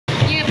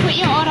put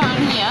your order on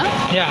here.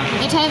 Yeah.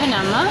 Your table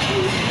number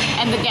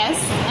and the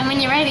guest, and when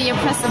you're ready, you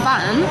press the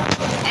button,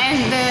 and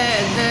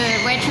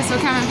the waitress will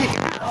come and pick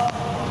it up.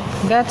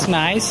 That's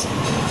nice.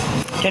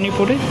 Can you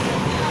put it?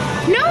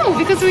 No,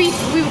 because we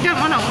don't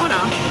want to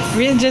order.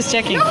 We're just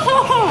checking. No,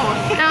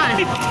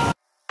 no.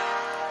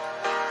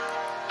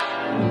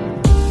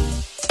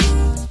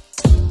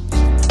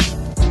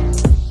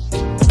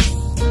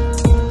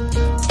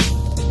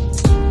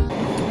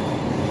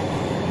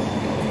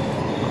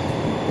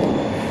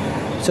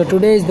 So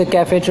today is the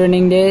cafe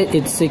training day.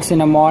 It's 6 in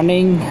the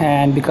morning,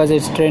 and because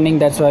it's training,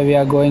 that's why we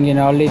are going in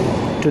early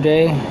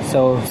today.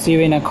 So see you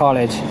in a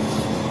college.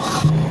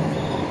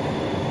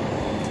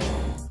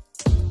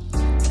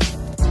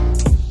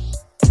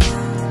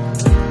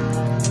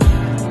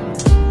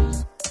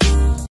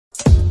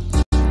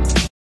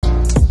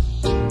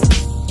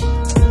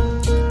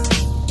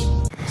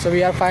 So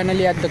we are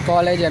finally at the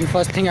college, and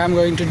first thing I'm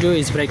going to do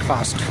is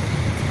breakfast.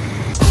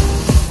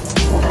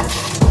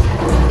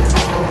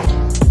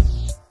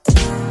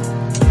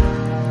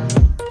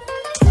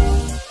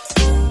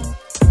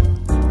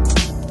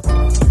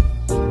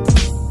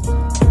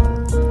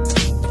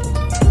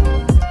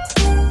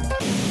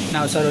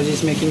 Now Saroj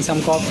is making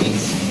some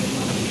coffees.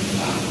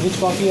 Which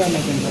coffee you are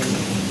making for you?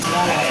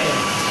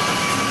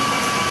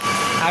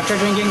 After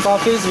drinking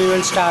coffees, we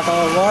will start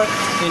our work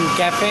in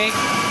cafe.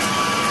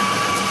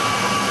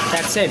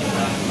 That's it.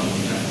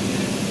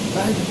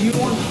 Do you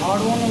want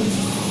hard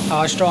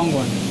one or Strong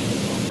one.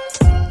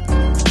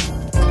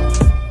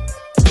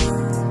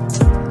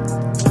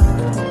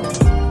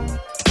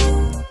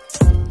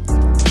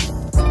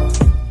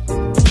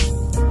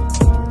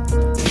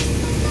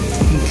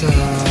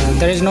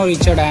 There is no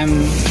Richard. I am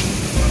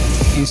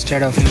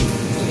instead of him.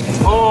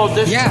 Oh,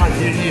 that's Yeah. right.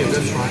 Yeah,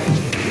 that's right.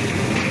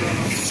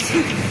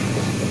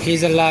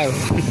 He's alive.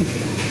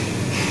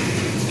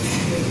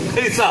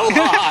 It's alive.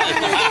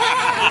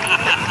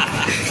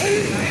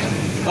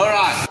 All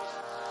right.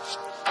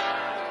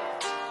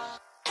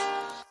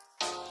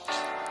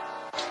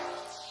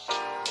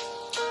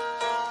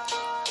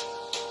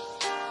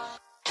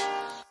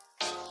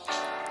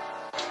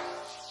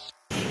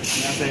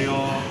 안녕하세요.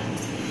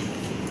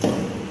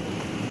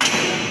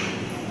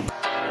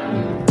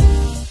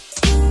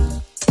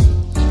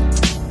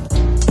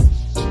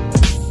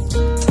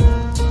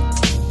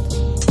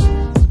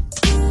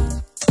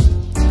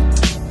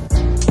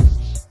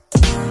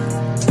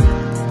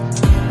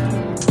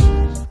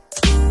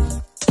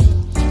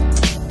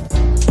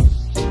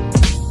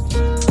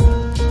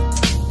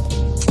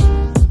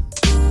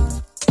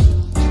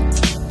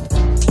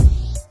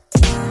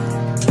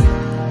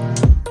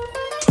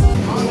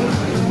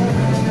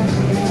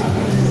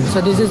 So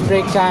this is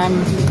break time,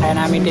 and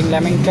I'm eating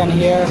Lamington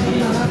here.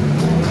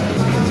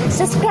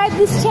 Subscribe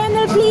this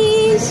channel,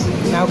 please.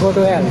 Now go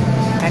to hell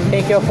and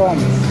take your form.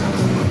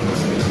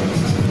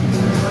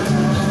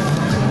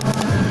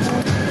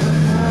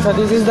 So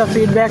this is the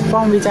feedback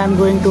form which I'm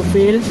going to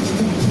fill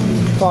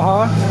for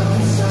her.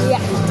 Yeah.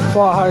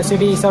 For her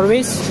city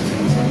service.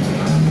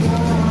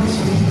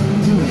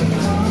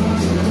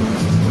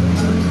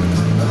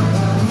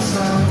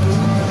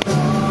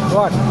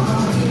 What?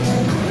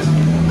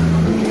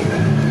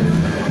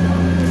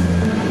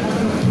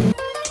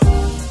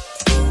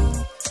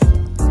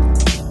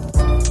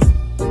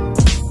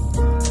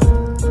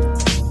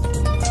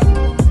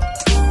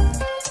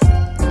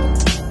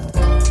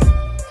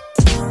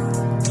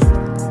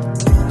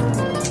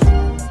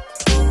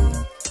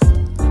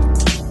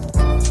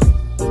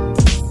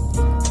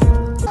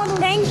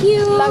 Thank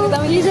you.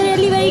 He's a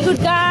really very good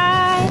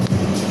guy.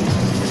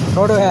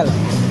 Go to hell.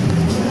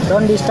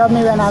 Don't disturb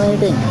me when I'm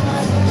eating.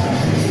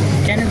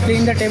 Can you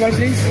clean the table,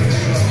 please?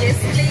 Yes,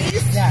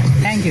 please. Yeah,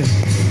 thank you.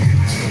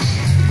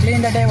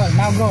 Clean the table.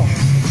 Now go.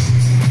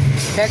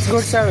 That's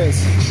good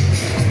service.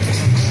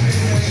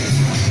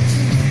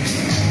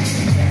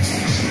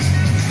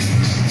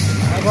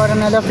 I got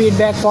another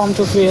feedback form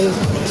to fill.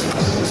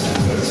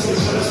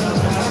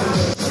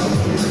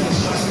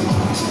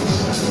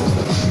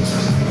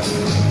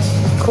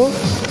 Cool.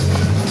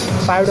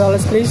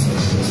 $5, please.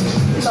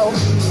 No,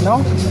 No?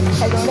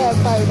 I don't have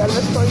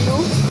 $5 for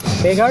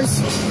you.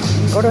 Beggars?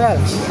 Go to hell.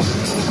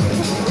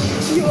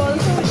 You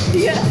also?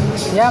 Yeah.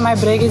 Yeah, my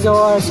break is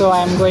over, so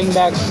I'm going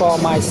back for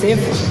my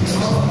shift.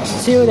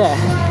 See you there.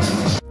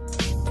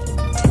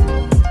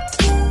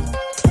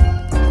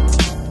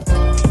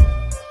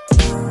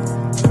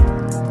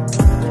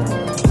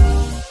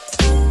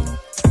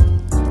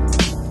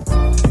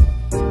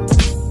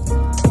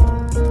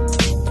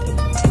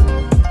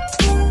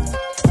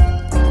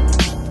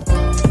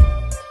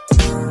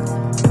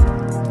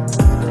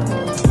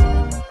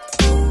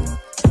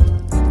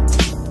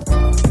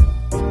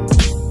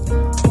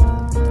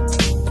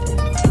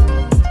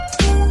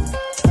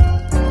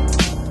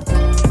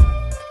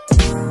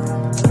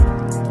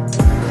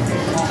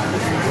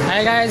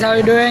 Hi guys, how are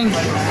you doing?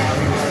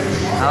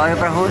 How are you,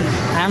 Prahul?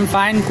 I'm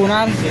fine,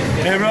 Kunal.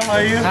 Hey bro, how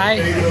are you? Hi.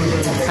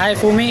 Hi,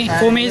 Fumi.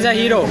 Fumi is a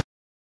hero.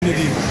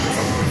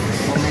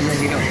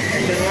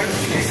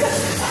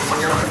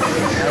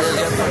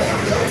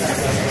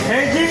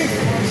 Hey G.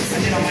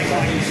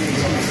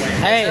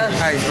 Hey.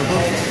 Hi,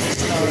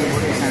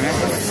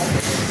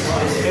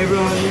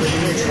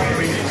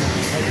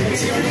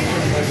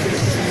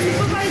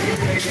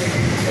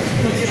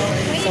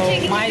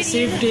 So my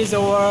shift is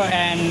over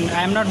and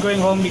I'm not going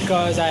home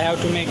because I have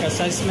to make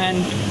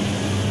assessment,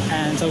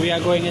 and so we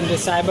are going in the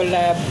cyber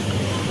lab.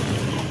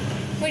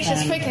 Which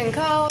is freaking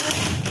cold.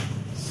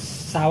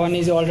 Sawan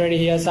is already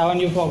here.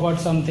 Sawan, you forgot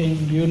something.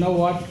 You know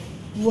what?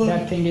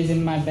 That thing is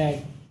in my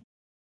bag.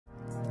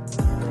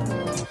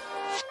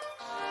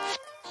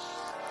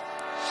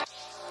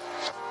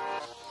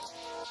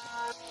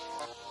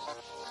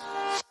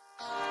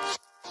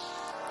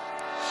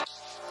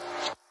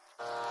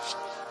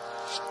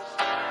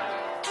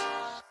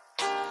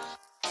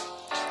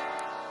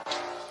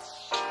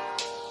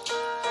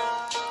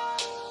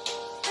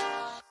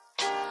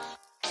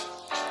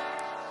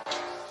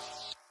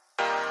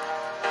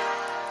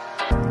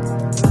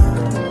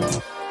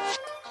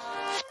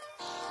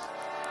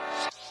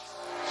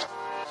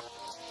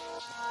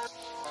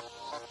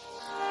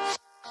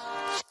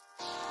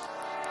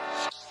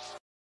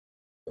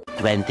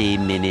 Twenty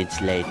minutes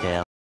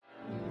later.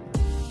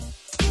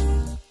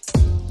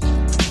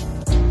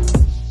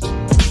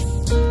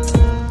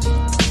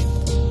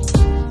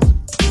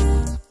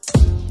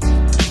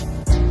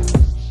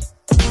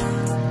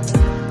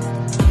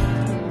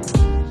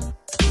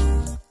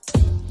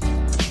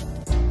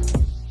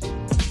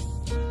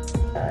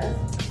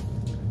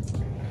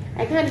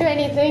 I can't do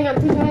anything,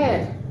 I'm too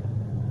tired.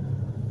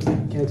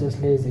 You're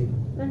just lazy.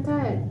 I'm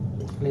tired.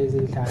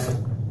 Lazy, tired.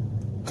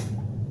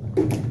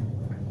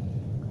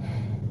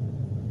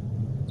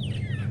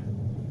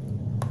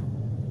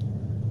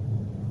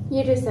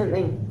 You do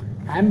something.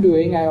 I'm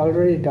doing, I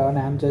already done.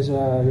 I'm just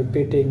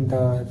repeating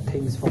the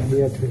things from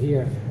here to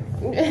here.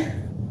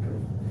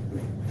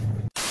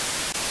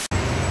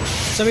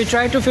 So we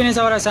tried to finish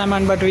our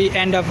assignment, but we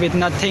end up with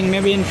nothing.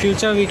 Maybe in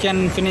future we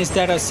can finish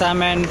that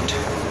assignment.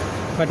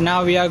 But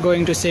now we are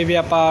going to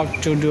Sevier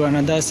Park to do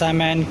another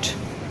assignment.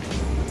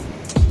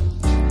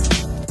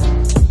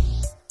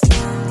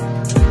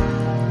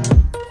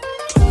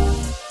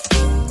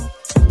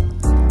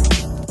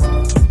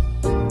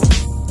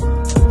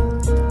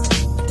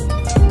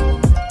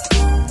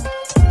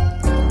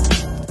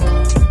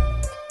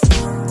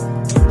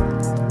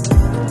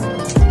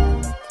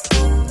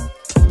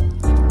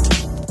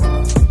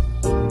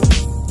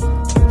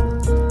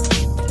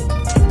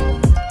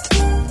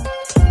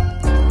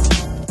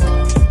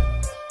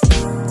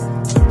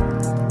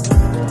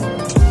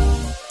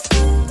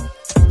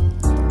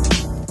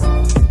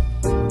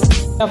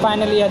 We are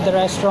finally at the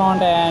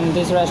restaurant, and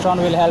this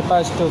restaurant will help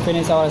us to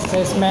finish our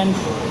assessment.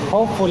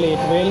 Hopefully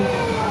it will.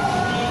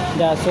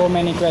 There are so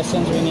many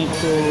questions we need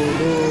to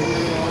do.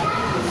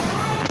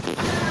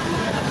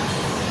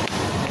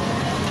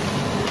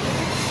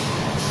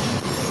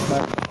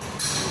 But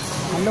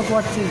and look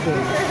what she's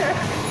doing.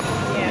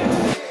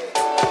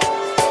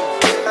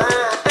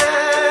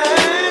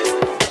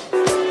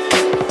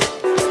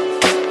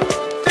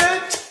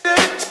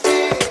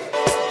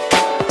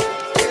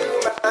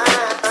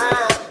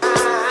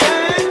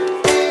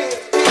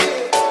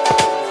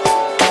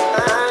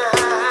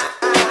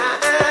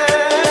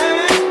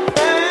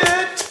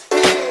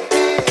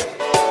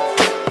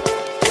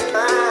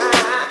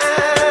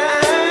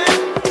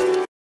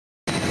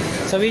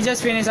 So we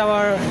just finished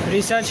our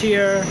research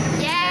here.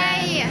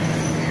 Yay!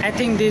 I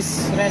think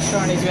this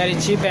restaurant is very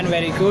cheap and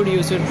very good.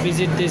 You should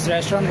visit this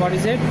restaurant. What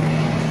is it?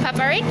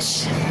 Papa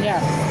Rich?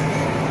 Yeah.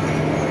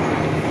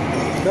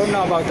 Don't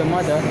know about the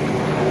mother.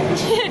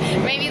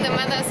 Maybe the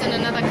mother's in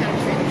another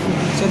country.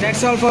 So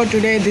that's all for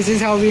today. This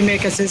is how we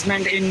make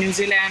assessment in New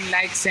Zealand.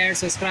 Like, share,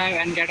 subscribe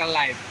and get a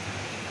life.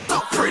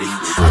 Pretty.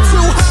 I'm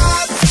too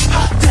hot.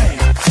 Hot damn.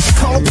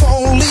 Call the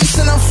police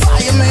and